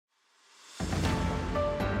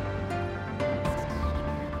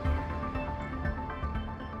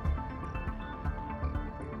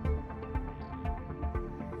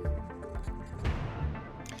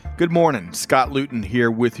Good morning. Scott Luton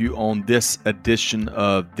here with you on this edition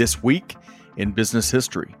of This Week in Business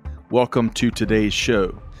History. Welcome to today's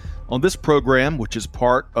show. On this program, which is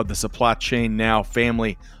part of the Supply Chain Now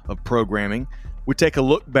family of programming, we take a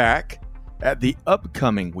look back at the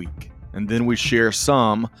upcoming week, and then we share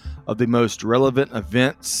some of the most relevant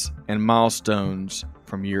events and milestones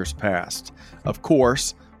from years past. Of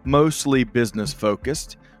course, mostly business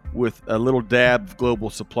focused, with a little dab of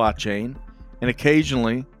global supply chain, and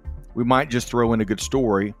occasionally we might just throw in a good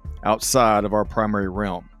story outside of our primary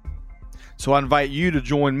realm. So I invite you to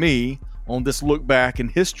join me on this look back in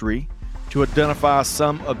history to identify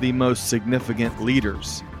some of the most significant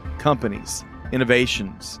leaders, companies,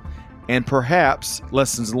 innovations, and perhaps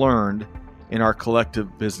lessons learned in our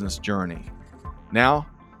collective business journey. Now,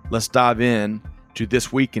 let's dive in to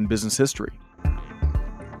This Week in Business History.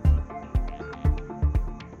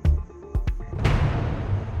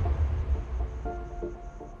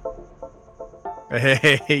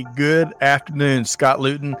 Hey, good afternoon. Scott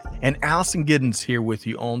Luton and Allison Giddens here with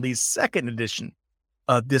you on the second edition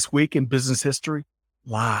of This Week in Business History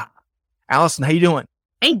Live. Allison, how you doing?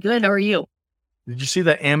 Hey, good. How are you? Did you see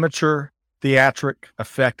that amateur theatric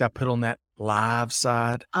effect I put on that live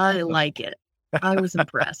side? I like it. I was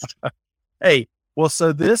impressed. Hey, well,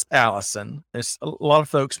 so this, Allison, a lot of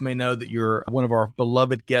folks may know that you're one of our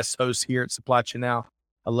beloved guest hosts here at Supply Chain Now.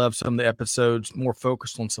 I love some of the episodes more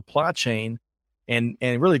focused on supply chain and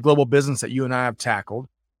really global business that you and I have tackled.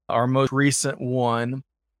 Our most recent one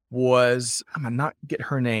was, I might not get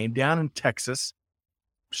her name, down in Texas,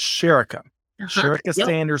 Sherika. Sherika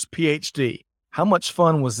Sanders, PhD. How much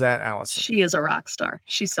fun was that, Allison? She is a rock star.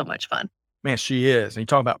 She's so much fun. Man, she is. And you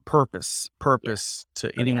talk about purpose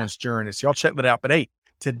to anyone's journey. So y'all check that out. But hey,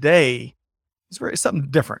 today is something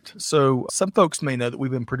different. So some folks may know that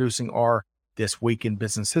we've been producing our This Week in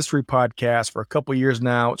Business History podcast for a couple of years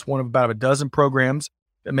now. It's one of about a dozen programs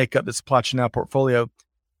that make up the Supply Chain Now portfolio.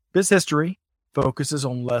 Business History focuses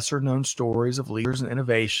on lesser known stories of leaders and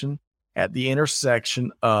innovation at the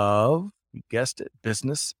intersection of, you guessed it,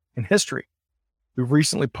 business and history. We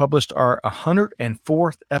recently published our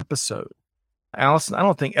 104th episode. Allison, I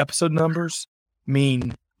don't think episode numbers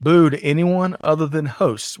mean boo to anyone other than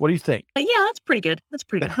hosts. What do you think? Yeah, that's pretty good.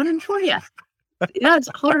 104, yeah. Yeah, it's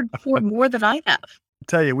 104 more than I have. I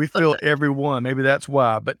tell you, we feel every one. Maybe that's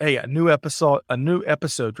why. But hey, a new episode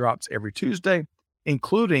drops every Tuesday,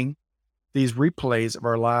 including these replays of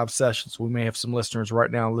our live sessions. We may have some listeners right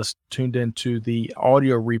now tuned into the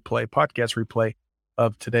audio replay, podcast replay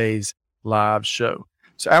of today's live show.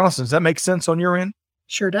 So, Allison, does that make sense on your end?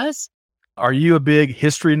 Sure does. Are you a big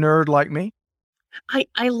history nerd like me?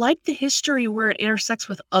 I like the history where it intersects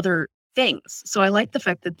with other things. So I like the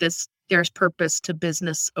fact that there's purpose to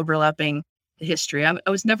business overlapping the history. I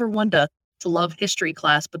was never one to love history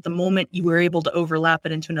class, but the moment you were able to overlap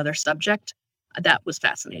it into another subject, that was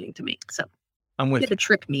fascinating to me. So I'm with you. To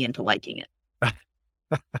trick me into liking it.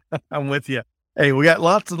 I'm with you. Hey, we got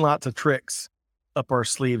lots and lots of tricks up our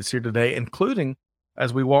sleeves here today, including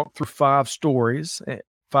as we walk through 5 stories,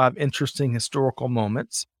 5 interesting historical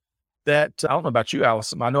moments that, I don't know about you,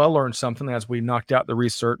 Allison, I know I learned something as we knocked out the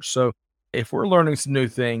research. So if we're learning some new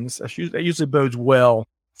things, that usually bodes well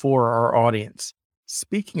for our audience.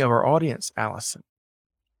 Speaking of our audience, Allison,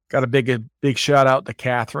 got a big shout out to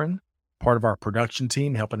Catherine, part of our production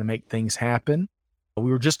team, helping to make things happen. We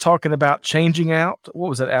were just talking about changing out, what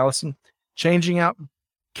was that, Allison? Changing out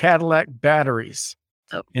Cadillac batteries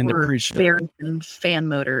in the pre-show. And fan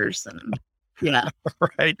motors and yeah.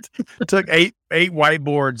 Right. It took eight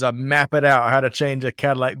whiteboards. I map it out how to change a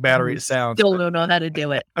Cadillac battery. It sounds. Still don't know how to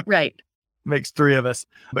do it. Right. Makes 3 of us.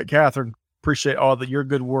 But Catherine, appreciate all your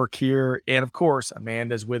good work here. And of course,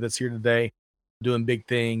 Amanda's with us here today, doing big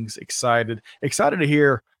things. Excited to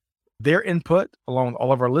hear their input along with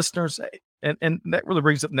all of our listeners. And that really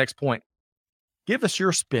brings up the next point. Give us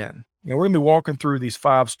your spin. We're going to be walking through these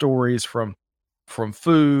 5 stories from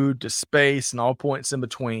food to space and all points in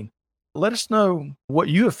between. Let us know what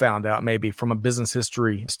you have found out maybe from a business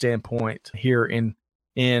history standpoint here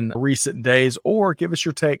in recent days, or give us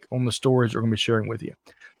your take on the stories we're going to be sharing with you.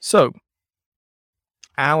 So,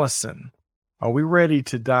 Allison, are we ready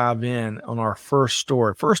to dive in on our first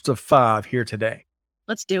story, first of 5 here today?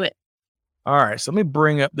 Let's do it. All right, so let me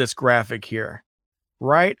bring up this graphic here.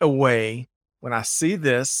 Right away, when I see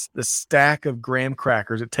this stack of graham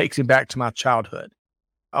crackers, it takes me back to my childhood.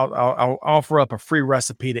 I'll offer up a free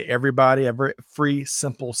recipe to everybody, a very free,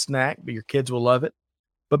 simple snack, but your kids will love it.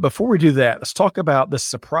 But before we do that, let's talk about the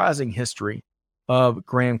surprising history of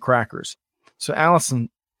graham crackers. So, Allison,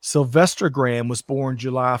 Sylvester Graham was born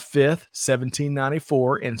July 5th,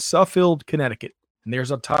 1794 in Suffield, Connecticut. And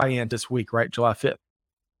there's a tie-in this week, right? July 5th.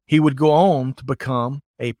 He would go on to become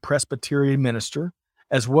a Presbyterian minister,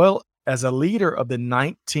 as well as a leader of the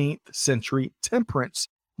 19th century temperance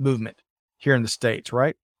movement here in the States,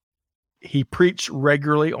 right? He preached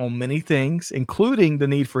regularly on many things, including the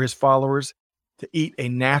need for his followers to eat a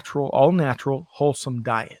natural, all natural, wholesome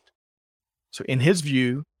diet. So in his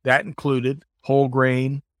view, that included whole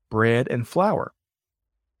grain, bread, and flour.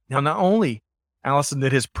 Now, not only, Allison,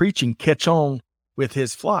 did his preaching catch on with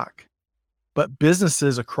his flock, but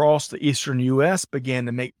businesses across the eastern U.S. began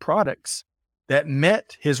to make products that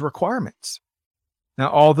met his requirements. Now,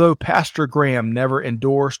 although Pastor Graham never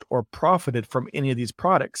endorsed or profited from any of these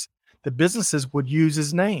products, the businesses would use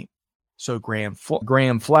his name. So Graham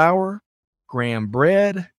flour, Graham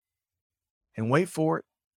bread, and wait for it,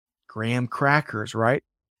 Graham crackers, right?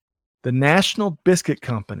 The National Biscuit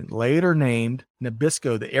Company, later named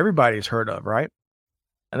Nabisco, that everybody's heard of, right?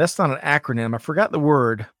 And that's not an acronym. I forgot the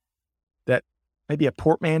word. That maybe a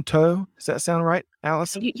portmanteau. Does that sound right,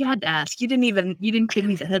 Alice? You had to ask. You didn't give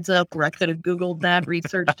me the heads up where I could have Googled that,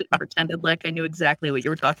 researched it, and pretended like I knew exactly what you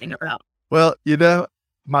were talking about. Well,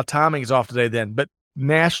 my timing is off today then, but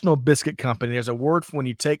National Biscuit Company, there's a word for when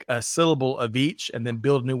you take a syllable of each and then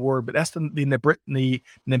build a new word, but that's the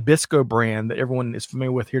Nabisco brand that everyone is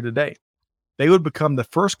familiar with here today. They would become the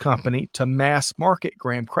first company to mass market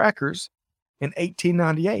graham crackers in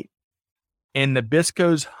 1898. And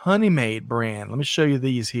Nabisco's Honey Maid brand, let me show you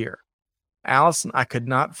these here. Allison, I could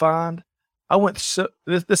not find. This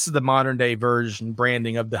is the modern day version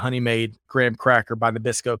branding of the Honey Maid graham cracker by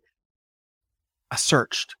Nabisco. I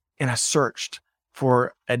searched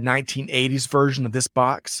for a 1980s version of this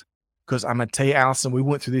box, because I'm going to tell you, Allison, we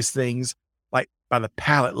went through these things like by the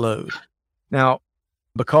pallet load. Now,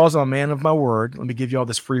 because I'm a man of my word, let me give you all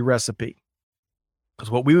this free recipe.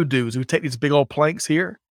 Because what we would do is we'd take these big old planks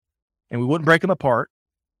here and we wouldn't break them apart.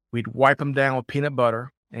 We'd wipe them down with peanut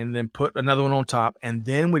butter and then put another one on top, and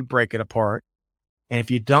then we'd break it apart. And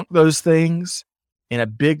if you dunk those things in a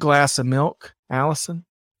big glass of milk, Allison,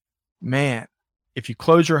 man, if you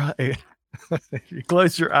close your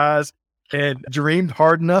eyes and dreamed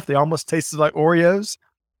hard enough, they almost tasted like Oreos,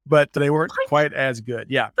 but they weren't quite as good.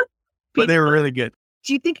 Yeah, but they were really good.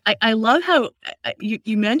 Do you think, I love how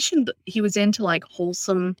you mentioned he was into like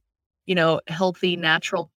wholesome, healthy,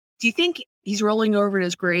 natural. Do you think he's rolling over in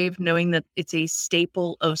his grave knowing that it's a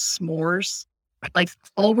staple of s'mores? Like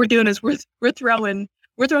all we're doing is we're throwing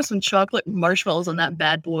some chocolate and marshmallows on that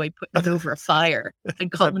bad boy, putting it over a fire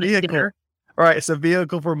and calling it dinner. All right, it's a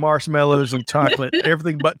vehicle for marshmallows and chocolate,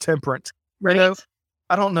 everything but temperance. Right.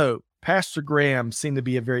 I don't know. Pastor Graham seemed to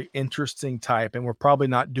be a very interesting type, and we're probably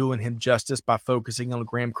not doing him justice by focusing on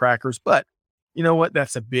graham crackers. But you know what?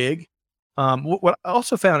 That's a big. What I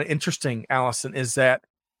also found interesting, Allison, is that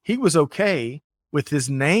he was okay with his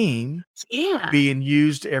name being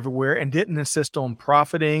used everywhere and didn't insist on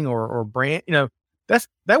profiting or brand.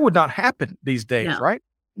 That would not happen these days, right?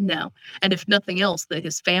 No. And if nothing else, that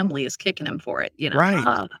his family is kicking him for it,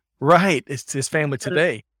 Right. Right. It's his family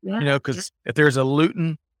today, because if there's a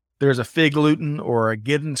Luton, there's a Fig Luton or a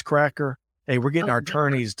Giddens cracker, hey, we're getting our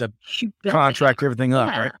attorneys to contract everything up,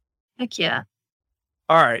 right? Heck yeah.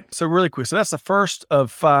 All right. So really quick. So that's the first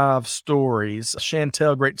of 5 stories.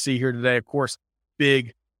 Chantel, great to see you here today. Of course,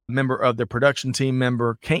 big member of the production team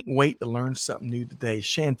member. Can't wait to learn something new today.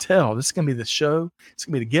 Chantel, this is going to be the show. It's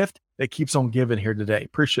going to be the gift that keeps on giving here today.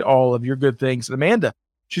 Appreciate all of your good things. And Amanda,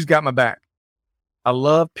 she's got my back. I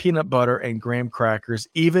love peanut butter and graham crackers,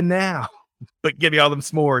 even now, but give me all them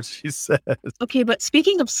s'mores, she says. Okay, but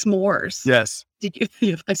speaking of s'mores. Yes.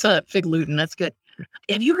 I saw that Fig Luton. That's good.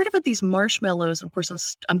 Have you heard about these marshmallows? Of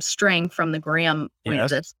course, I'm straying from the graham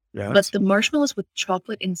brands, but the marshmallows with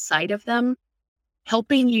chocolate inside of them,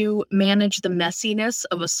 helping you manage the messiness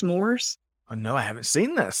of a s'mores. Oh, no, I haven't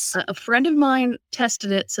seen this. A friend of mine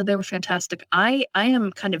tested it, so they were fantastic. I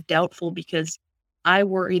am kind of doubtful because I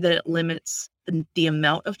worry that it limits the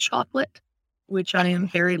amount of chocolate, which I am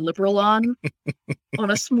very liberal on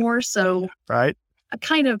a s'more. So right.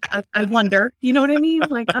 I wonder, you know what I mean?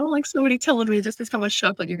 Like, I don't like somebody telling me this is how much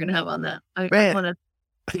chocolate you're going to have on that. I want to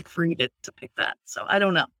be free to pick that. So I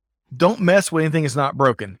don't know. Don't mess with anything that's not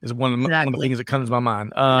broken is one of the things that comes to my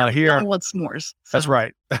mind. Here, I want s'mores. So. That's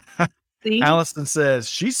right. See? Allison says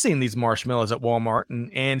she's seen these marshmallows at Walmart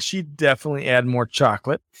and she definitely add more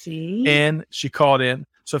chocolate. See? And she called in.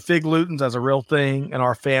 So Fig Lutons is a real thing in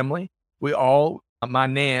our family. We all, my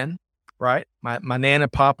nan, right? My nan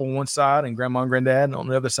and pop on one side and grandma and granddad on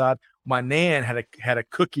the other side. My nan had a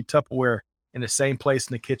cookie Tupperware in the same place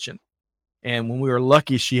in the kitchen. And when we were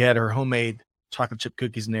lucky, she had her homemade chocolate chip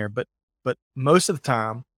cookies in there. But most of the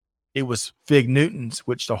time, it was Fig Newtons,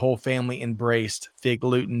 which the whole family embraced. Fig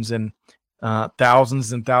Newtons, and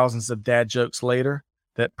thousands and thousands of dad jokes later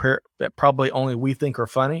that probably only we think are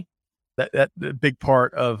funny. That a big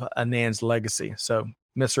part of Nan's legacy. So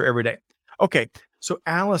miss her every day. Okay, so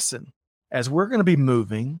Allison, as we're going to be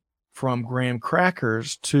moving from graham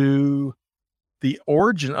crackers to the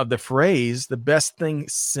origin of the phrase, the best thing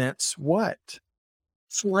since what?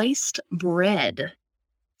 Sliced bread.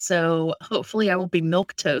 So hopefully I won't be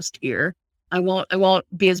milk toast here. I won't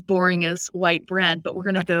be as boring as white bread, but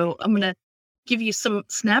I'm going to give you some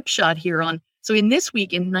snapshot here on. So in this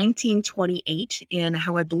week in 1928, in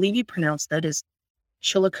how I believe you pronounce that is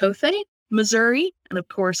Chillicothe, Missouri. And of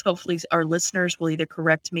course, hopefully our listeners will either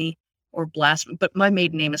correct me or blast me, but my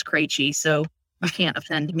maiden name is Krejci, so you can't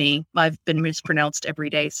offend me. I've been mispronounced every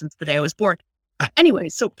day since the day I was born. Anyway,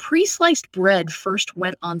 so pre-sliced bread first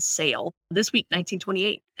went on sale this week,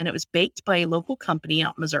 1928, and it was baked by a local company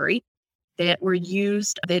out in Missouri they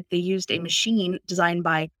used a machine designed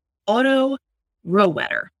by Otto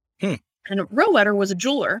Rohwedder. And Rohwedder was a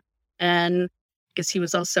jeweler, and I guess he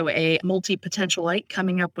was also a multi-potentialite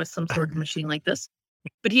coming up with some sort of machine like this.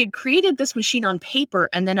 But he had created this machine on paper,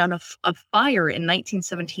 and then on a fire in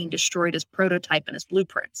 1917 destroyed his prototype and his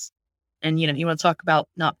blueprints. And, you want to talk about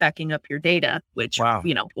not backing up your data, which,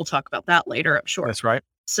 we'll talk about that later, I'm sure. That's right.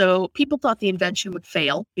 So people thought the invention would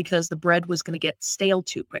fail because the bread was going to get stale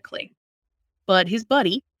too quickly. But his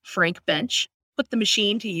buddy, Frank Bench, put the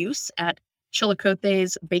machine to use at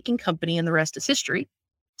Chillicothe's baking company, and the rest is history.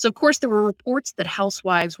 So, of course, there were reports that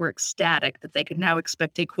housewives were ecstatic that they could now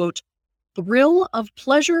expect a, quote, thrill of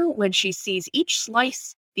pleasure when she sees each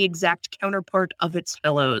slice the exact counterpart of its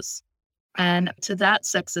fellows. And to that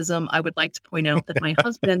sexism, I would like to point out that my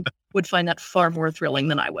husband would find that far more thrilling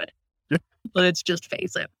than I would. Let's just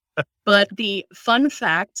face it. But the fun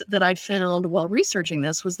fact that I found while researching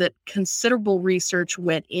this was that considerable research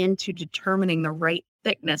went into determining the right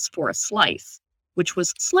thickness for a slice, which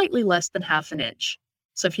was slightly less than half an inch.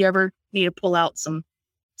 So if you ever need to pull out some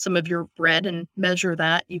of your bread and measure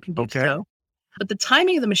that, you can do so. But the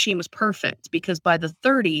timing of the machine was perfect because by the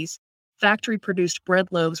 30s, factory-produced bread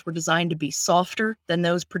loaves were designed to be softer than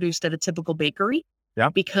those produced at a typical bakery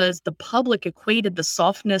because the public equated the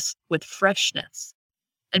softness with freshness.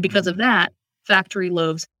 And because of that, factory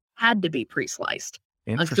loaves had to be pre-sliced.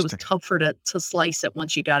 Because it was tougher to slice it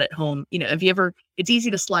once you got it home. It's easy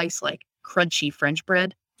to slice like crunchy French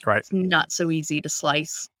bread. Right. It's not so easy to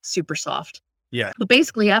slice super soft. Yeah. But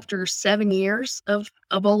basically after 7 years of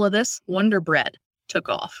all of this, Wonder Bread took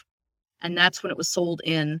off. And that's when it was sold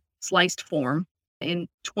in sliced form. In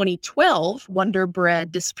 2012, Wonder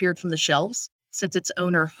Bread disappeared from the shelves since its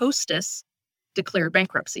owner, Hostess, declared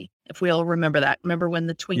bankruptcy. If we all remember that. Remember when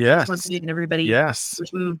the Twinkies went big and everybody was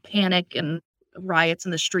panic and riots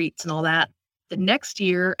in the streets and all that. The next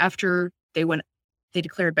year after they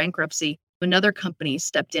declared bankruptcy, another company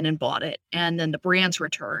stepped in and bought it, and then the brands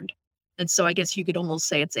returned. And so I guess you could almost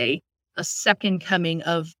say it's a second coming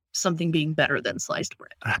of something being better than sliced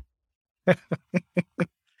bread.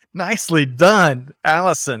 Nicely done,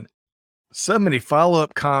 Allison. So many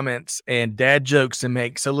follow-up comments and dad jokes to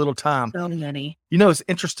make so little time. So many. It's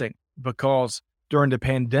interesting because during the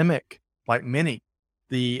pandemic, like many,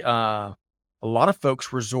 a lot of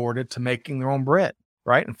folks resorted to making their own bread,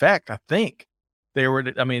 right? In fact, I think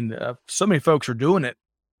so many folks are doing it.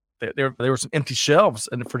 There were some empty shelves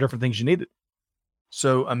and for different things you needed.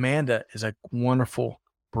 So Amanda is a wonderful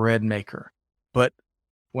bread maker. But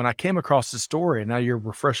when I came across this story, and now you're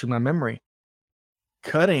refreshing my memory,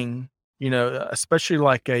 cutting, especially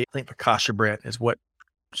like I think focaccia bread is what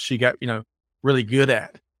she got, really good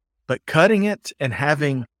at. But cutting it and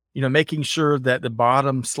having, making sure that the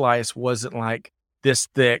bottom slice wasn't like this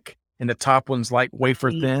thick and the top one's like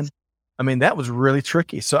wafer thin. I mean, that was really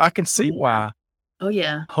tricky. So I can see why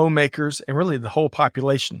homemakers and really the whole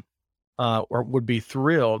population would be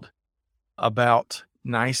thrilled about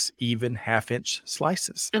nice, even half-inch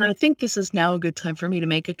slices. And I think this is now a good time for me to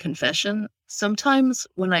make a confession. Sometimes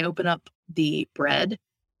when I open up the bread,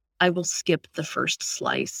 I will skip the first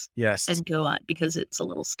slice and go on because it's a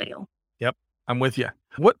little stale. Yep, I'm with you.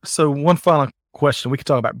 So one final question. We could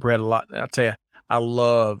talk about bread a lot. I'll tell you, I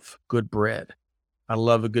love good bread. I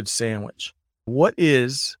love a good sandwich. What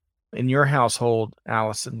is, in your household,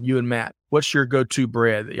 Allison, you and Matt, what's your go-to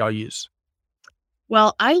bread that y'all use?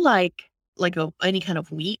 Well, I like any kind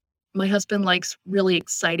of wheat. My husband likes really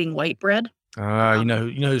exciting white bread.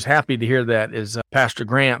 Who's happy to hear that is Pastor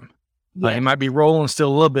Graham. He might be rolling still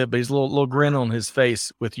a little bit, but he's a little grin on his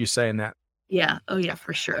face with you saying that. Yeah. Oh yeah,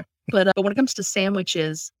 for sure. But when it comes to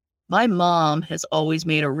sandwiches, my mom has always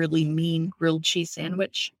made a really mean grilled cheese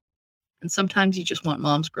sandwich. And sometimes you just want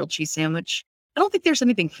mom's grilled cheese sandwich. I don't think there's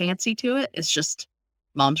anything fancy to it. It's just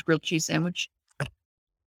mom's grilled cheese sandwich,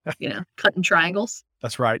 cut in triangles.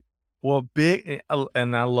 That's right. Well, big,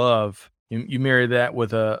 and I love, you marry that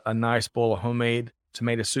with a nice bowl of homemade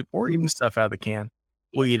tomato soup or even stuff out of the can.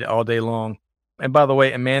 We'll eat it all day long. And by the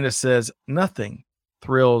way, Amanda says nothing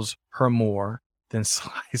thrills her more than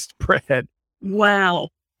sliced bread. Wow.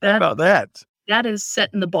 How about that? That is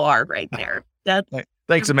setting the bar right there.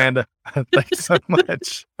 Thanks, Amanda. Thanks so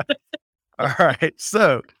much. All right.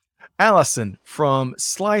 So, Allison, from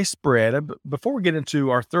sliced bread, before we get into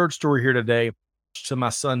our third story here today, to my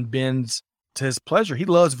son Ben's, to his pleasure, he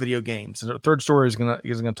loves video games. And our third story is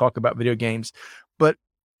gonna talk about video games. But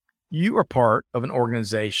you are part of an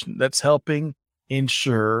organization that's helping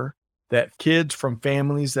ensure that kids from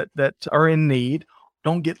families that are in need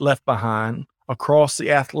don't get left behind across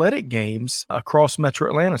the athletic games across Metro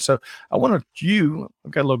Atlanta. So I've got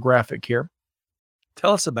a little graphic here.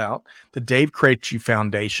 Tell us about the Dave Krejci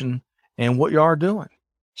Foundation and what you are doing.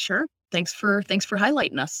 Sure. Thanks for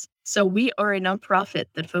highlighting us. So we are a nonprofit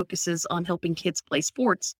that focuses on helping kids play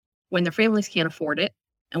sports when their families can't afford it.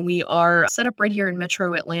 And we are set up right here in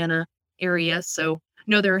Metro Atlanta area. So I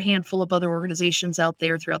know there are a handful of other organizations out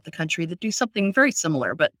there throughout the country that do something very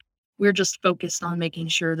similar, but we're just focused on making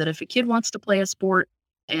sure that if a kid wants to play a sport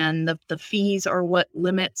and the fees are what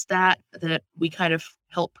limits that we kind of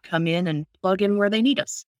help come in and plug in where they need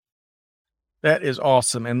us. That is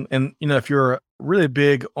awesome. And if you're really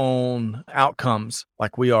big on outcomes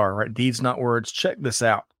like we are, right? Deeds, not words. Check this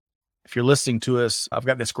out. If you're listening to us, I've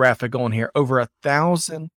got this graphic on here. Over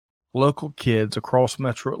 1,000 local kids across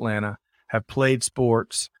Metro Atlanta have played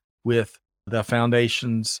sports with the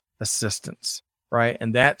foundation's assistance, right?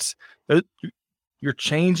 And you're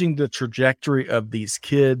changing the trajectory of these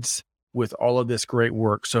kids with all of this great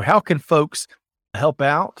work. So how can folks help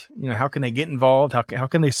out? How can they get involved? How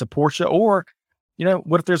can they support you? Or,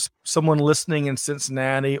 what if there's someone listening in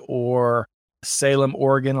Cincinnati or Salem,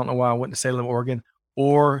 Oregon? I don't know why I went to Salem, Oregon.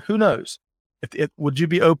 Or who knows? Would you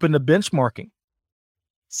be open to benchmarking?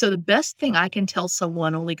 So the best thing I can tell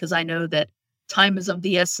someone, only because I know that time is of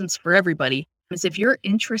the essence for everybody, is if you're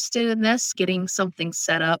interested in this, getting something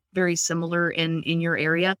set up very similar in your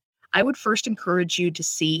area, I would first encourage you to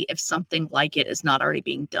see if something like it is not already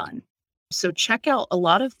being done. So check out a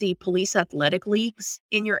lot of the police athletic leagues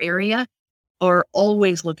in your area are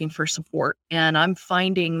always looking for support. And I'm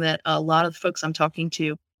finding that a lot of the folks I'm talking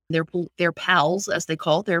to, their pals, as they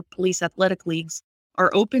call their police athletic leagues,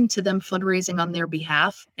 are open to them fundraising on their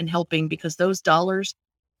behalf and helping, because those dollars,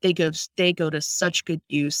 they go to such good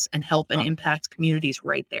use and help and impact communities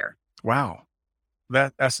right there. Wow.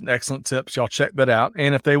 That's an excellent tip. So y'all check that out.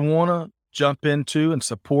 And if they want to jump into and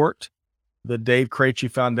support the Dave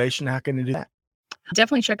Krejci Foundation, how can they do that?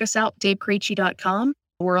 Definitely check us out, davekrejci.com.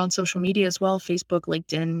 We're on social media as well, Facebook,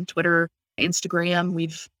 LinkedIn, Twitter, Instagram.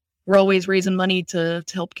 We're always raising money to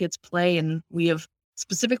help kids play. And we have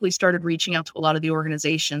specifically started reaching out to a lot of the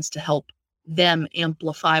organizations to help them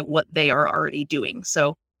amplify what they are already doing.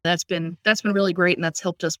 So that's been really great. And that's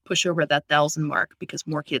helped us push over that 1,000 mark because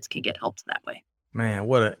more kids can get helped that way. Man,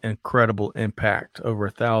 what an incredible impact. Over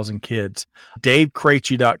 1,000 kids.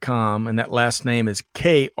 DaveKrejci.com, and that last name is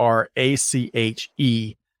KRACHE.com.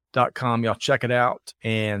 Y'all check it out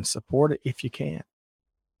and support it if you can.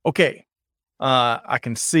 Okay. I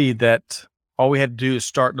can see that all we had to do is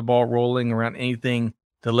start the ball rolling around anything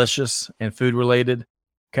delicious and food related.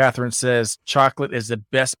 Catherine says chocolate is the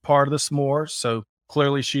best part of the s'more. So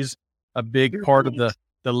clearly she's a big part of the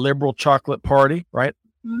liberal chocolate party, right?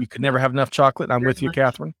 You could never have enough chocolate. I'm with you,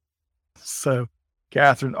 Catherine. So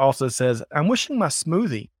Catherine also says, I'm wishing my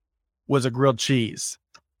smoothie was a grilled cheese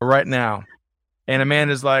right now. And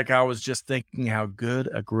Amanda's like, I was just thinking how good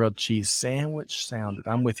a grilled cheese sandwich sounded.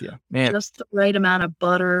 I'm with you, man. Just the right amount of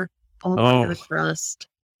butter on the crust.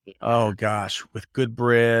 Yeah. Oh gosh, with good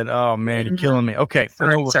bread. Oh man, you're killing me. Okay.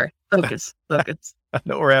 Sorry. Focus. I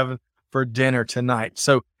know we're having for dinner tonight.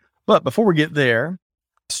 So, but before we get there,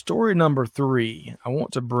 story number 3, I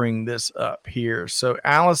want to bring this up here. So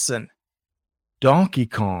Allison, Donkey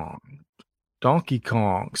Kong.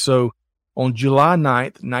 So on July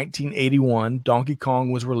 9th, 1981, Donkey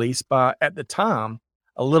Kong was released by, at the time,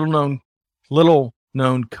 a little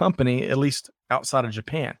known company, at least outside of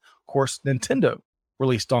Japan. Of course, Nintendo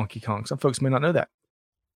released Donkey Kong. Some folks may not know that.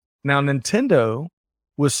 Now, Nintendo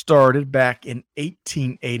was started back in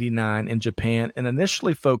 1889 in Japan and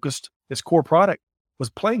initially focused, its core product was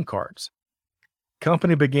playing cards.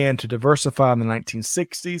 Company began to diversify in the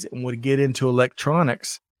 1960s and would get into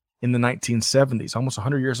electronics in the 1970s, almost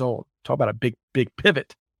 100 years old. Talk about a big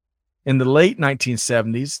pivot. In the late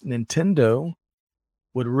 1970s, Nintendo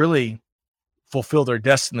would really fulfill their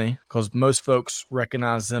destiny because most folks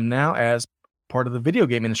recognize them now as part of the video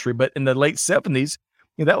game industry. But in the late 70s,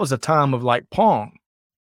 that was a time of like Pong.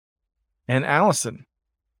 And Allison,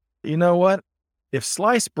 you know what? If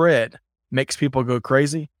sliced bread makes people go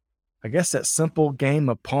crazy, I guess that simple game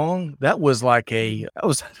of Pong, that was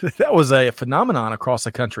a phenomenon across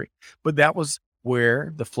the country. But that was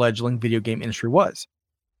where the fledgling video game industry was.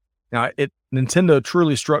 Now, Nintendo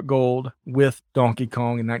truly struck gold with Donkey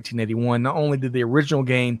Kong in 1981. Not only did the original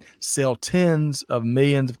game sell tens of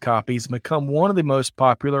millions of copies and become one of the most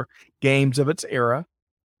popular games of its era,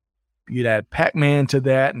 you'd add Pac-Man to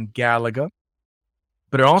that and Galaga,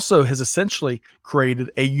 but it also has essentially created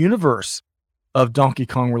a universe of Donkey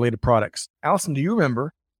Kong related products. Allison, do you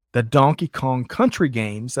remember the Donkey Kong Country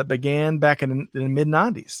games that began back in the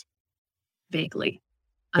mid-90s? Vaguely.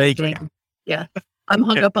 Vaguely. Yeah. I'm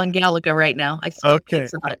hung up on Galaga right now. I think Okay.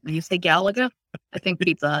 Pizza Hut. When you say Galaga, I think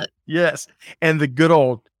Pizza Hut. Yes. And the good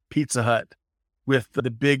old Pizza Hut with the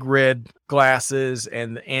big red glasses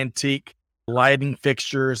and the antique lighting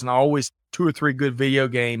fixtures and always 2 or 3 good video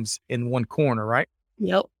games in one corner, right?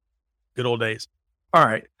 Yep. Good old days. All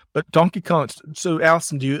right. But Donkey Kong. So,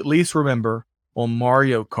 Allison, do you at least remember on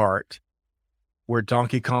Mario Kart where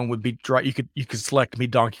Donkey Kong would be dry? You could select me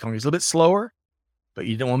Donkey Kong. He's a little bit slower, but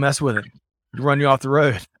you don't want to mess with him. He'd run you off the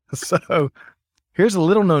road. So here's a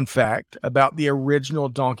little known fact about the original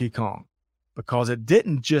Donkey Kong, because it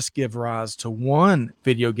didn't just give rise to one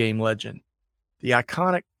video game legend. The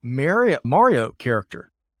iconic Mario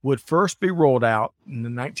character would first be rolled out in the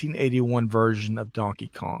 1981 version of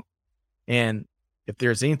Donkey Kong. And if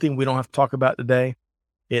there's anything we don't have to talk about today,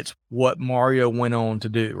 it's what Mario went on to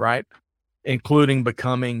do, right? Including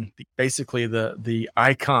becoming basically the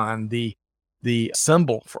icon, the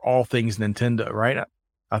symbol for all things Nintendo, right?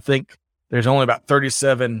 I think there's only about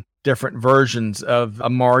 37 different versions of a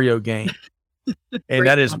Mario game. And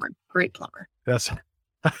that is great plumber. That's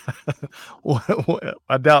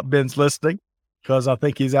I doubt Ben's listening because I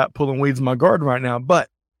think he's out pulling weeds in my garden right now. But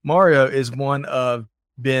Mario is one of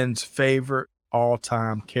Ben's favorite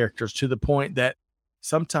all-time characters, to the point that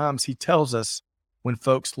sometimes he tells us when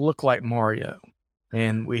folks look like Mario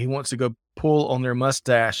and he wants to go pull on their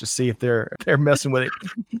mustache to see if they're messing with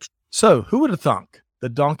it. So who would have thunk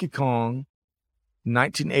that Donkey Kong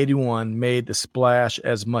 1981 made the splash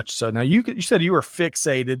as much so? Now you said you were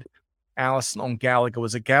fixated, Allison, on Galaga.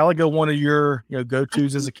 Was it Galaga one of your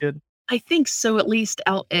go-tos as a kid? I think so, at least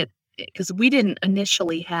out at, because we didn't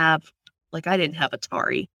initially have, like, I didn't have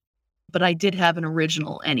Atari, but I did have an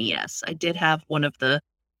original NES. I did have one of the,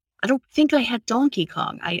 I don't think I had Donkey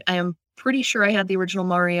Kong. I am pretty sure I had the original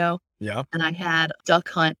Mario. Yeah. And I had Duck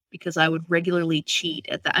Hunt because I would regularly cheat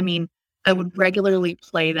at that. I mean, I would regularly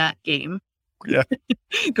play that game. Yeah.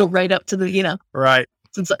 Go right up to the, Right.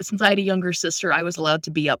 Since I had a younger sister, I was allowed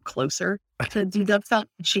to be up closer to do Duck Hunt.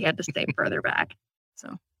 She had to stay further back.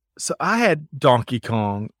 So I had Donkey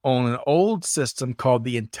Kong on an old system called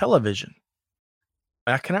the Intellivision.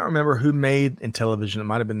 I cannot remember who made Intellivision. It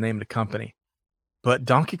might have been the name of the company. But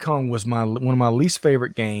Donkey Kong was one of my least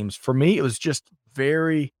favorite games. For me, it was just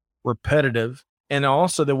very repetitive. And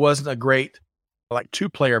also there wasn't a great, like,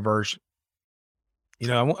 2-player version.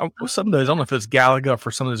 Some of those, I don't know if it's Galaga or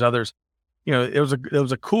for some of those others, it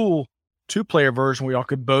was a cool 2-player version where y'all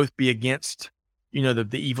could both be against, the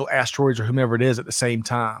evil asteroids or whomever it is at the same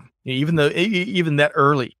time. Even that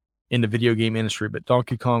early in the video game industry, but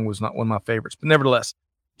Donkey Kong was not one of my favorites. But nevertheless,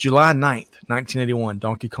 July 9th, 1981,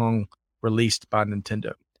 Donkey Kong released by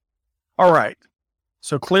Nintendo. All right.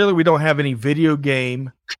 So clearly we don't have any video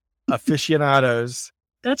game aficionados.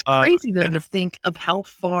 That's crazy though, to think of how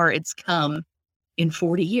far it's come in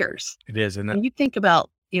 40 years. It is, isn't it? When you think about,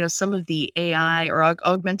 some of the AI or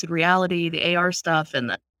augmented reality, the AR stuff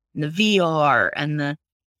and the VR and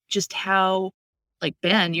just how, like,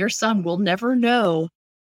 Ben, your son will never know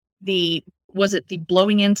was it the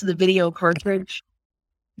blowing into the video cartridge?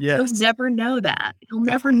 Yes. He'll never know that. He'll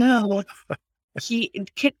never know. Okay,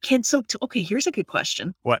 here's a good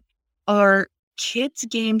question. What? Are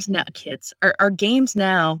games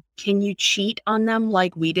now, can you cheat on them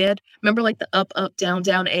like we did? Remember, like, the up, down,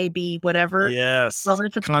 down, A, B, whatever? Yes.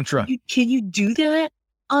 Contra. Can you do that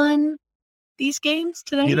on these games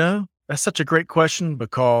today? That's such a great question,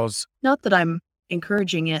 because not that I'm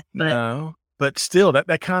encouraging it, but no, but still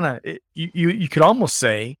that kind of, you could almost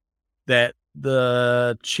say that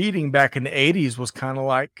the cheating back in the 80s was kind of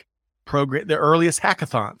like the earliest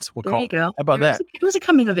hackathons. There you go. How about that? It was a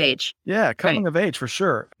coming of age. Yeah, coming of age for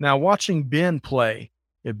sure. Now, watching Ben play,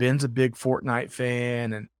 Ben's a big Fortnite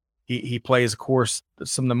fan, and He plays, of course,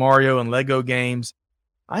 some of the Mario and Lego games.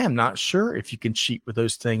 I am not sure if you can cheat with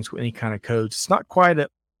those things with any kind of codes. It's not quite it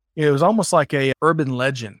was almost like a urban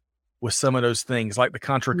legend with some of those things, like the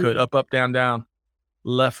Contra code, up, down, down,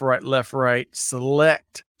 left, right,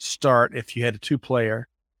 select, start. If you had a 2-player,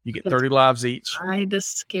 you get 30 lives each. Kind of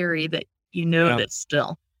scary that that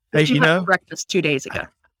still. Hey, you had breakfast 2 days ago.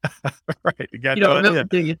 Right. You don't remember,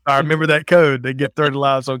 do you? I remember that code. They get 30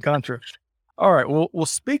 lives on Contra. All right. Well,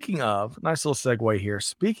 speaking of, nice little segue here.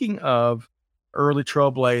 Speaking of early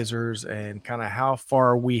trailblazers and kind of how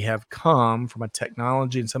far we have come from a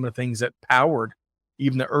technology and some of the things that powered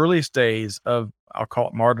even the earliest days of, I'll call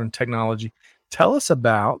it modern technology. Tell us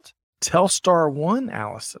about Telstar 1,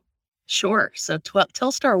 Allison. Sure. So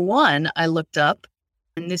Telstar 1, I looked up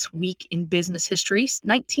in this week in business history,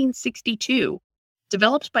 1962.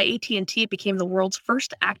 Developed by AT&T, it became the world's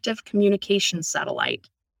first active communications satellite.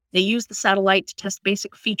 They used the satellite to test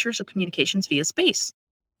basic features of communications via space.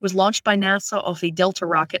 It was launched by NASA off a Delta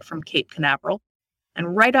rocket from Cape Canaveral.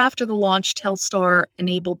 And right after the launch, Telstar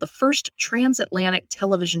enabled the first transatlantic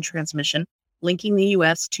television transmission linking the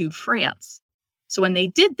U.S. to France. So when they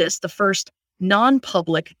did this, the first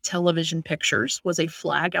non-public television pictures was a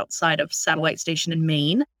flag outside of satellite station in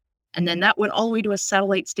Maine. And then that went all the way to a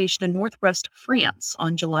satellite station in Northwest France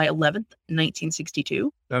on July 11th,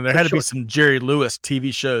 1962. Now, there had to be some Jerry Lewis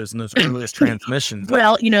TV shows in those earliest transmissions.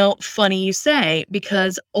 Well, funny you say,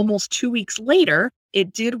 because almost 2 weeks later,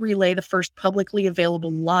 it did relay the first publicly available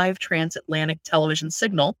live transatlantic television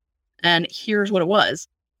signal. And here's what it was.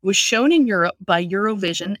 It was shown in Europe by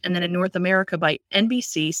Eurovision and then in North America by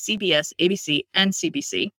NBC, CBS, ABC, and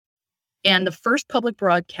CBC. And the first public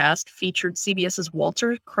broadcast featured CBS's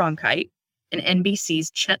Walter Cronkite and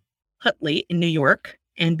NBC's Chet Hutley in New York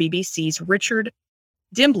and BBC's Richard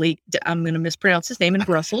Dimbley, I'm going to mispronounce his name, in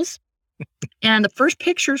Brussels. And the first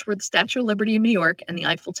pictures were the Statue of Liberty in New York and the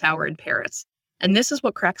Eiffel Tower in Paris. And this is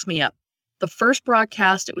what cracks me up. The first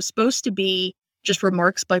broadcast, it was supposed to be just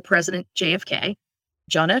remarks by President JFK,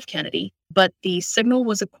 John F. Kennedy, but the signal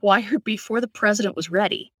was acquired before the president was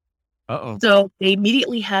ready. Uh-oh. So they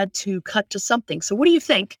immediately had to cut to something. So what do you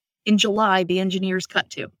think in July the engineers cut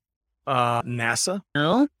to? NASA?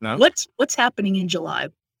 No. What's happening in July?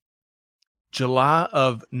 July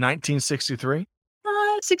of 1963?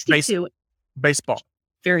 62. Baseball.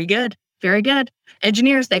 Very good. Very good.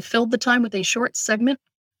 Engineers, they filled the time with a short segment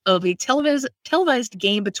of a televised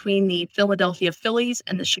game between the Philadelphia Phillies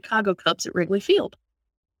and the Chicago Cubs at Wrigley Field.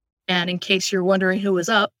 And in case you're wondering who was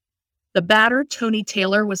up, the batter, Tony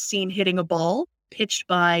Taylor, was seen hitting a ball pitched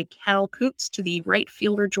by Cal Coots to the right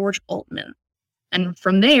fielder, George Altman. And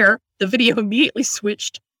from there, the video immediately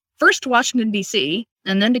switched first to Washington, D.C.,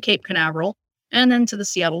 and then to Cape Canaveral, and then to the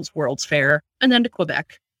Seattle's World's Fair, and then to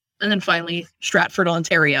Quebec, and then finally Stratford,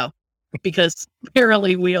 Ontario, because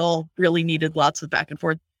apparently we all really needed lots of back and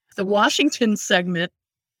forth. The Washington segment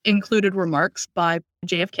included remarks by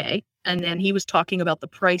JFK, and then he was talking about the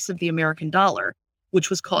price of the American dollar, which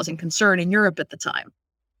was causing concern in Europe at the time.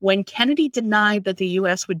 When Kennedy denied that the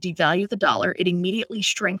U.S. would devalue the dollar, it immediately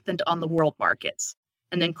strengthened on the world markets.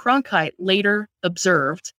 And then Cronkite later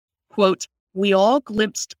observed, quote, "We all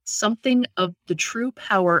glimpsed something of the true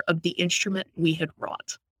power of the instrument we had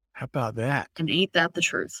wrought." How about that? And ain't that the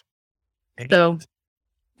truth? So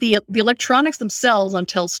the electronics themselves on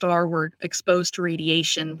Telstar were exposed to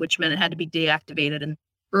radiation, which meant it had to be deactivated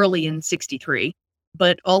early in 63.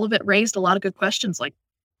 But all of it raised a lot of good questions, like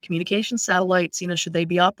communication satellites, should they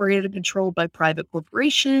be operated and controlled by private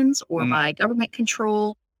corporations or by government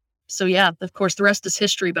control? So yeah, of course, the rest is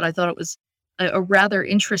history, but I thought it was a rather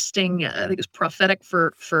interesting, I think it was prophetic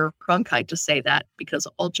for Cronkite to say that, because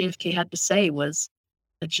all JFK had to say was,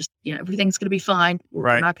 it's just, everything's going to be fine.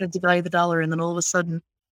 We're not going to devalue the dollar. And then all of a sudden,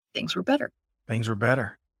 things were better. Things were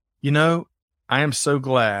better. I am so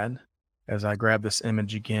glad, as I grab this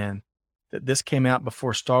image again, that this came out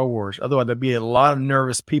before Star Wars. Otherwise, there'd be a lot of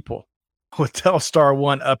nervous people with Telstar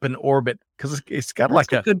 1 up in orbit, because it's got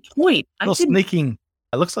That's a good point. Little sneaking.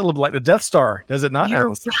 It looks a little like the Death Star, does it not?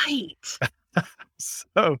 You're right.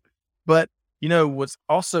 But what's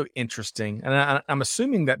also interesting, and I'm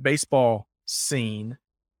assuming that baseball scene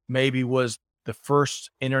maybe was the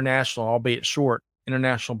first international, albeit short,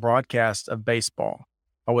 international broadcast of baseball,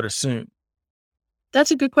 I would assume.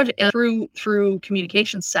 That's a good question. Through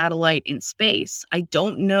communication satellite in space, I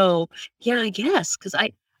don't know. Yeah, I guess, because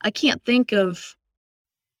I can't think of,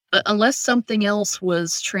 unless something else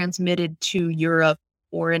was transmitted to Europe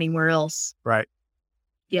or anywhere else. Right.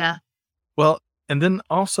 Yeah. Well, and then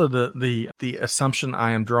also the assumption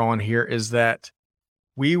I am drawing here is that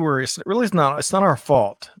it's not our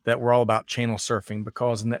fault that we're all about channel surfing,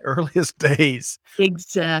 because in the earliest days,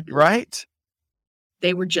 Exactly. right?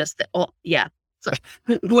 They were just, yeah. So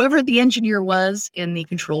whoever the engineer was in the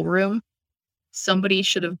control room, somebody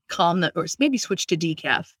should have calmed that, or maybe switched to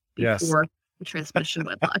decaf Yes. before the transmission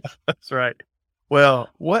went live. That's right. Well,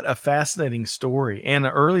 what a fascinating story and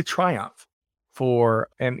an early triumph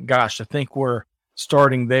and gosh, I think we're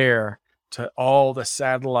starting there to all the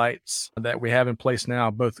satellites that we have in place now,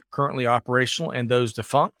 both currently operational and those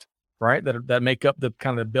defunct, right? That make up the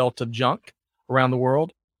kind of belt of junk around the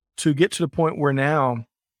world, to get to the point where now,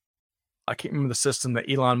 I can't remember the system that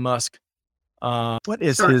Elon Musk, what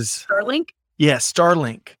is his? Starlink? Yeah,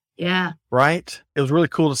 Starlink. Yeah. Right? It was really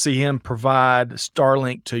cool to see him provide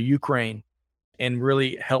Starlink to Ukraine and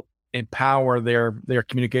really help empower their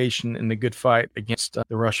communication in the good fight against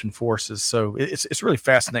the Russian forces. So it's really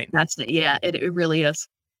fascinating. Yeah, it really is.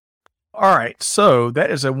 All right. So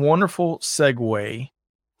that is a wonderful segue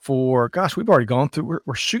for, gosh, we've already gone through,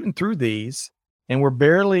 we're shooting through these, and we're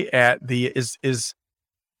barely at the, is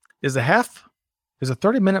a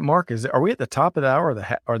 30-minute mark? Are we at the top of the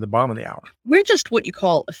hour or the bottom of the hour? We're just what you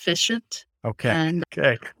call efficient. Okay. And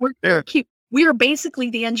okay. We are basically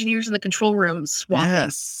the engineers in the control room swapping.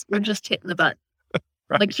 Yes. We're just hitting the button.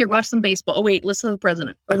 Right. Like, here, watch some baseball. Oh, wait, listen to the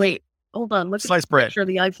president. Oh, wait, hold on. Look Slice at the bread. picture of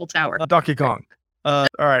the Eiffel Tower. Donkey Kong. All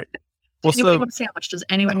right. Well, Does anyone want a sandwich? Does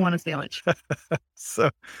anyone want a sandwich? So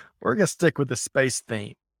we're going to stick with the space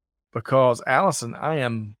theme because, Allison, I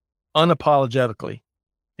am unapologetically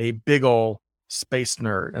a big ol' space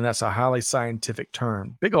nerd, and that's a highly scientific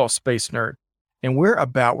term, big ol' space nerd. And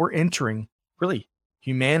we're entering, really,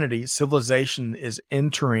 humanity, civilization is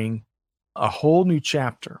entering a whole new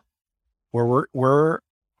chapter where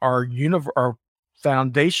our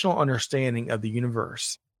foundational understanding of the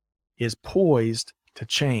universe is poised to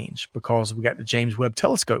change, because we got the James Webb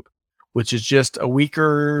Telescope, which is just a week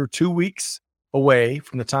or 2 weeks away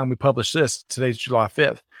from the time we publish this. Today's July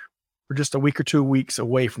 5th. We're just a week or 2 weeks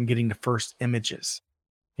away from getting the first images,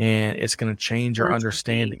 and it's going to change our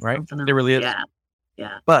understanding, right? It really is.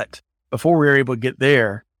 Yeah. But before we were able to get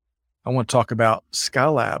there, I want to talk about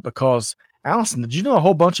Skylab, because, Allison, did you know a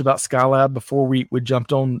whole bunch about Skylab before we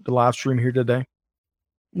jumped on the live stream here today?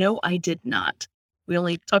 No, I did not. We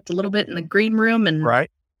only talked a little bit in the green room, and right.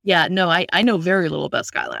 Yeah, no, I know very little about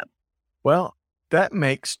Skylab. Well, that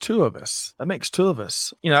makes two of us.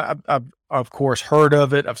 You know, I've of course heard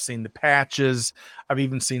of it. I've seen the patches. I've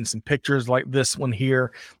even seen some pictures like this one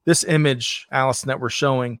here. This image, Allison, that we're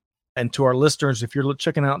showing, and to our listeners, if you're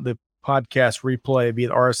checking out the podcast replay via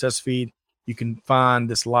the RSS feed, you can find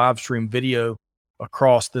this live stream video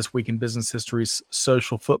across This Week in Business History's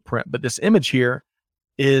social footprint. But this image here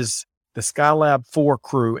is the Skylab 4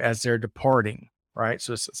 crew as they're departing, right?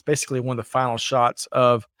 So it's basically one of the final shots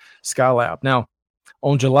of Skylab. Now,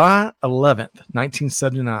 on July 11th,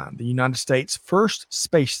 1979, the United States' first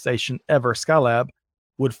space station ever, Skylab,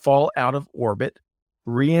 would fall out of orbit,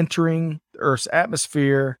 re-entering the Earth's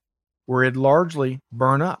atmosphere, where it'd largely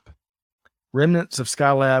burn up. Remnants of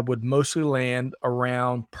Skylab would mostly land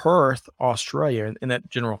around Perth, Australia, in that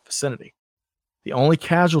general vicinity. The only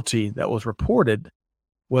casualty that was reported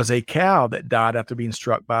was a cow that died after being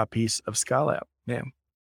struck by a piece of Skylab. Man,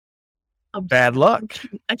 bad luck.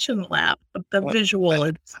 I shouldn't laugh, but the visual,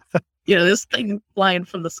 it's, this thing flying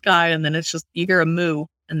from the sky, and then it's just, you hear a moo,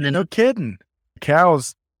 and then... No kidding.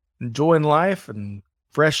 Cows enjoying life and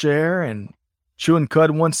fresh air and chewing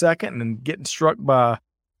cud 1 second and then getting struck by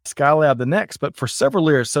Skylab the next. But for several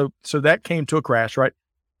years, so that came to a crash, right?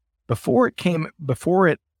 Before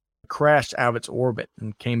it crashed out of its orbit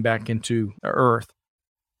and came back into Earth,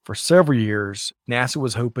 for several years, NASA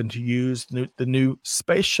was hoping to use the new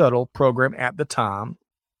space shuttle program at the time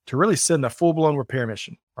to really send a full-blown repair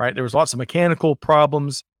mission, right? There was lots of mechanical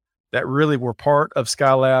problems that really were part of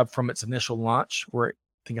Skylab from its initial launch, where I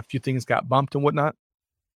think a few things got bumped and whatnot,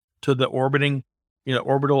 to the orbiting,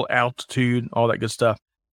 orbital altitude, all that good stuff.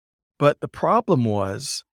 But the problem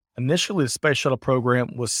was, initially the space shuttle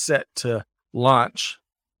program was set to launch,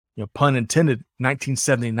 pun intended,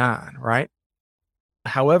 1979, right?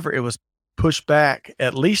 However, it was pushed back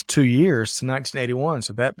at least 2 years to 1981,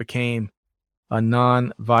 so that became a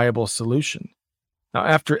non-viable solution. Now,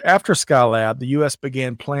 after Skylab, the U.S.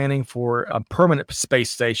 began planning for a permanent space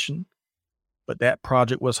station, but that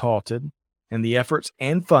project was halted, and the efforts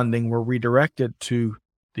and funding were redirected to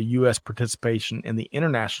the U.S. participation in the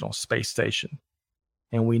International Space Station.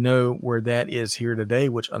 And we know where that is here today,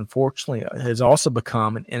 which unfortunately has also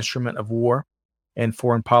become an instrument of war and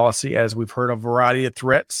foreign policy, as we've heard a variety of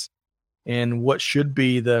threats and what should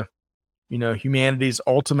be the, humanity's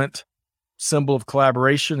ultimate symbol of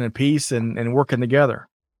collaboration and peace and working together.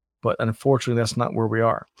 But unfortunately, that's not where we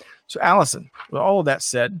are. So, Allison, with all of that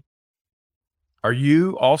said, are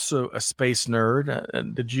you also a space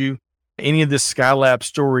nerd? Any of this Skylab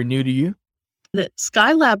story new to you? The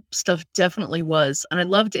Skylab stuff definitely was. And I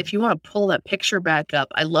loved, if you want to pull that picture back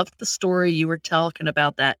up, I loved the story you were talking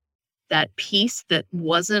about, that piece that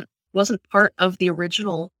wasn't part of the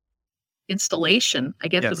original installation. I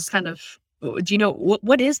guess it was kind of, do you know,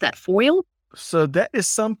 what is that, foil? So that is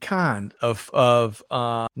some kind of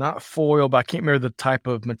not foil, but I can't remember the type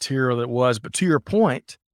of material it was. But to your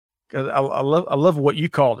point, because I love what you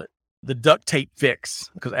called it, the duct tape fix,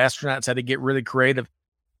 because astronauts had to get really creative.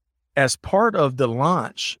 As part of the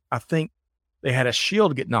launch, I think they had a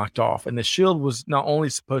shield get knocked off, and the shield was not only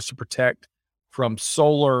supposed to protect from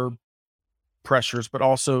solar pressures, but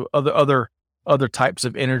also other types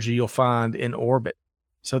of energy you'll find in orbit.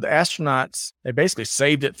 So the astronauts, they basically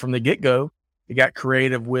saved it from the get-go. They got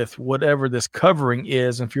creative with whatever this covering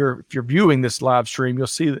is. And if you're viewing this live stream, you'll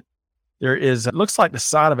see that there is, it looks like the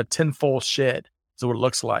side of a tinfoil shed is what it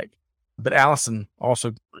looks like. But Allison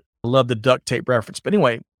also loved the duct tape reference. But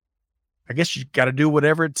anyway, I guess you got to do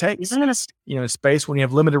whatever it takes, in space when you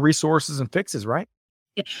have limited resources and fixes, right?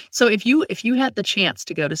 Yeah. So if you had the chance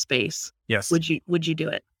to go to space, yes, would you do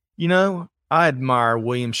it? I admire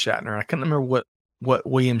William Shatner. I can't remember what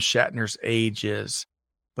William Shatner's age is,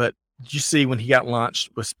 but did you see when he got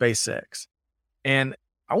launched with SpaceX? And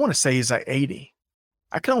I want to say he's like 80.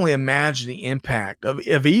 I can only imagine the impact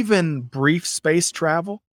of even brief space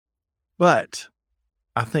travel. But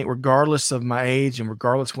I think regardless of my age and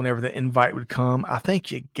regardless whenever the invite would come, I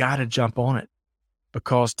think you got to jump on it,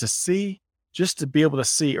 because just to be able to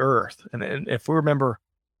see Earth. And if we remember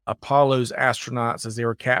Apollo's astronauts as they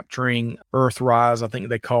were capturing Earthrise, I think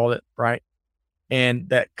they called it, right? And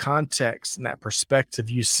that context and that perspective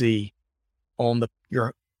you see on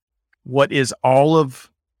what is all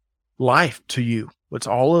of life to you, what's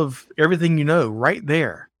all of everything right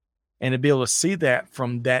there. And to be able to see that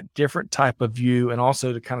from that different type of view, and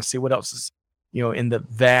also to kind of see what else is, in the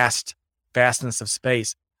vastness of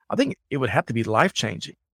space, I think it would have to be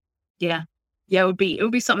life-changing. Yeah. Yeah, it would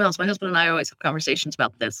be something else. My husband and I always have conversations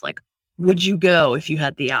about this. Like, would you go if you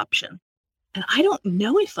had the option? And I don't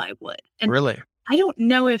know if I would. And really? I don't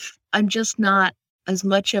know if I'm just not as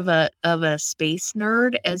much of a space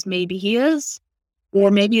nerd as maybe he is, or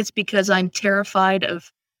maybe it's because I'm terrified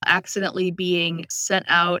of accidentally being sent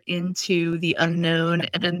out into the unknown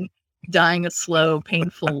and then dying a slow,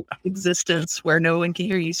 painful existence where no one can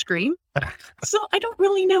hear you scream. So I don't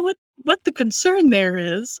really know what the concern there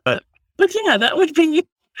is. But yeah, that would be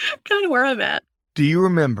kind of where I'm at. Do you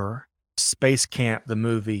remember Space Camp, the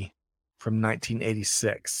movie from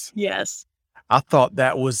 1986? Yes. I thought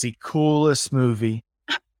that was the coolest movie,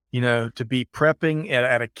 to be prepping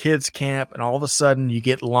at a kid's camp, and all of a sudden you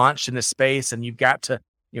get launched into space and you've got to,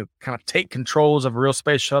 kind of take controls of a real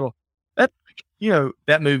space shuttle. That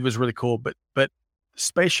movie was really cool, but the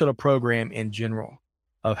space shuttle program in general,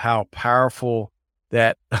 of how powerful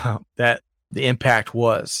that the impact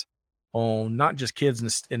was on not just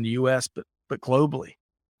kids in the US, but globally,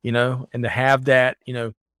 and to have that,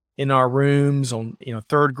 in our rooms on,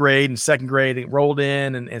 third grade and second grade, and rolled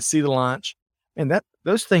in and see the launch. And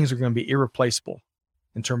those things are going to be irreplaceable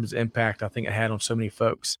in terms of impact I think it had on so many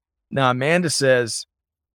folks. Now, Amanda says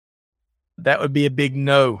that would be a big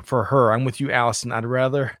no for her. I'm with you, Allison.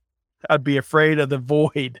 I'd be afraid of the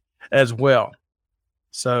void as well.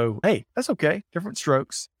 So, hey, that's okay. Different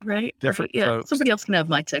strokes. Right. Different yeah. strokes. Somebody else can have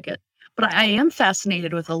my ticket. But I am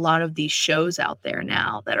fascinated with a lot of these shows out there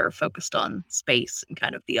now that are focused on space and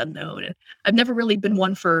kind of the unknown. And I've never really been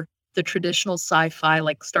one for the traditional sci-fi,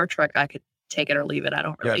 like Star Trek. I could take it or leave it. I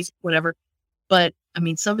don't really, whatever. But I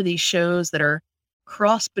mean, some of these shows that are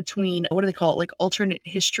cross between, what do they call it? Like alternate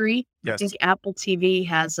history. Yes. I think Apple TV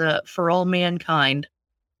has For All Mankind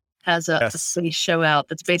has a space show out.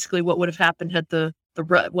 That's basically what would have happened had the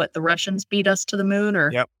Russians beat us to the moon,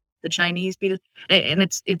 or the Chinese beat us. And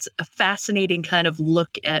it's a fascinating kind of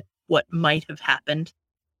look at what might have happened.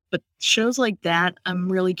 But shows like that,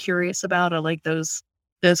 I'm really curious about. I like those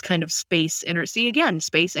kind of space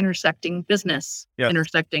intersecting business,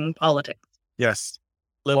 intersecting politics. Yes.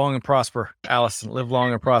 Live long and prosper, Allison. Live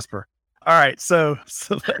long and prosper. All right. So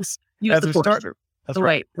let's, as we start. That's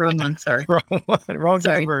right. Wrong one. Sorry. Wrong one. Wrong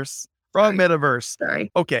metaverse. Wrong metaverse.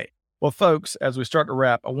 Sorry. Okay. Well, folks, as we start to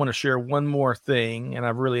wrap, I want to share one more thing, and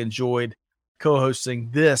I've really enjoyed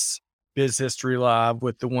co-hosting this Biz History Live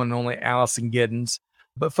with the one and only Allison Giddens.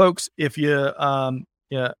 But folks, if I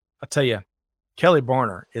tell you, Kelly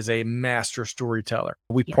Barner is a master storyteller.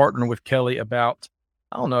 We partner with Kelly about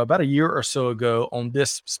I don't know, about a year or so ago on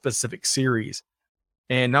this specific series.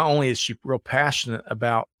 And not only is she real passionate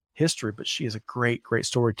about history, but she is a great, great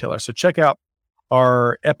storyteller. So check out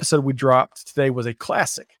our episode we dropped today. Was a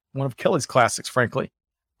classic, one of Kelly's classics, frankly,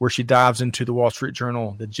 where she dives into the Wall Street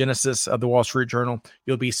Journal, the genesis of the Wall Street Journal.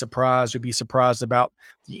 You'll be surprised. You'll be surprised about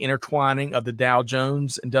the intertwining of the Dow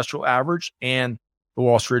Jones Industrial Average and the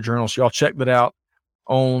Wall Street Journal. So y'all check that out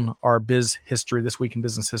on our Biz History, This Week in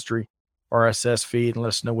Business History RSS feed, and let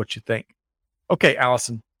us know what you think. Okay,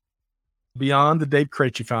 Allison, beyond the Dave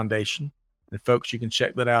Krejci Foundation, and folks, you can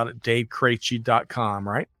check that out at davekrejci.com,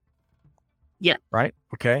 right? Yeah. Right?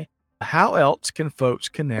 Okay. How else can folks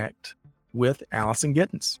connect with Allison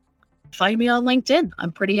Giddens? Find me on LinkedIn.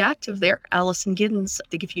 I'm pretty active there. Allison Giddens. I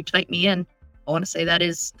think if you type me in, I want to say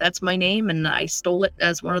that's my name, and I stole it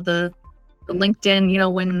as one of the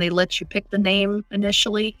LinkedIn, when they let you pick the name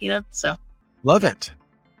initially, so. Love it.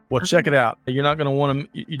 Well, check it out. You don't want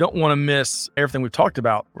to miss everything we've talked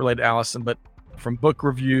about related to Allison, but from book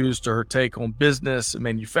reviews to her take on business,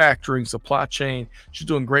 manufacturing, supply chain, she's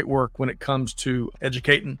doing great work when it comes to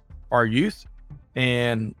educating our youth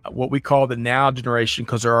and what we call the now generation,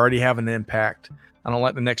 because they're already having an impact. I don't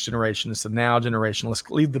like the next generation. It's the now generation. Let's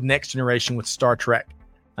leave the next generation with Star Trek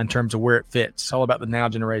in terms of where it fits. It's all about the now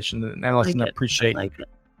generation. And Allison, I appreciate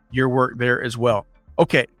your work there as well.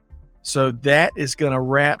 Okay. So that is going to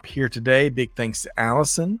wrap here today. Big thanks to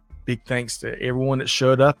Allison. Big thanks to everyone that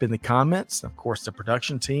showed up in the comments. Of course, the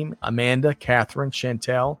production team, Amanda, Catherine,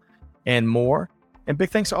 Chantel, and more. And big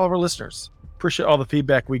thanks to all of our listeners. Appreciate all the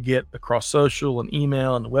feedback we get across social and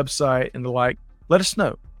email and the website and the like. Let us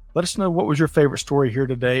know. Let us know what was your favorite story here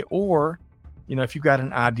today. Or, if you've got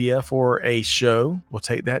an idea for a show, we'll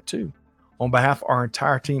take that too. On behalf of our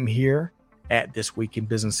entire team here at This Week in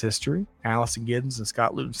Business History, Allison Giddens and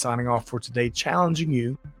Scott Luton signing off for today, challenging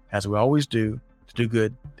you, as we always do, to do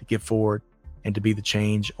good, to give forward, and to be the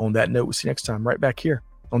change. On that note, we'll see you next time right back here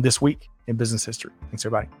on This Week in Business History. Thanks,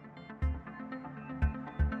 everybody.